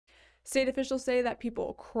State officials say that people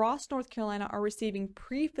across North Carolina are receiving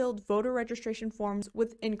pre-filled voter registration forms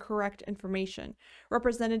with incorrect information.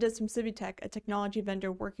 Representatives from Civitech, a technology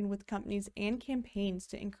vendor working with companies and campaigns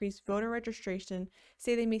to increase voter registration,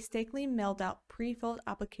 say they mistakenly mailed out pre-filled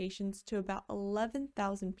applications to about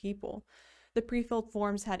 11,000 people. The pre-filled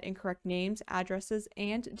forms had incorrect names, addresses,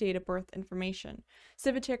 and date of birth information.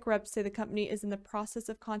 Civitech reps say the company is in the process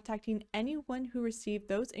of contacting anyone who received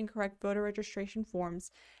those incorrect voter registration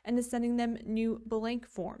forms and is sending them new blank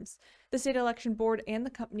forms. The state election board and the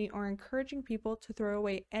company are encouraging people to throw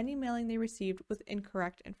away any mailing they received with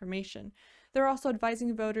incorrect information. They're also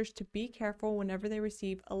advising voters to be careful whenever they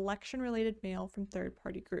receive election-related mail from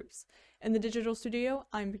third-party groups. In the digital studio,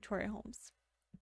 I'm Victoria Holmes.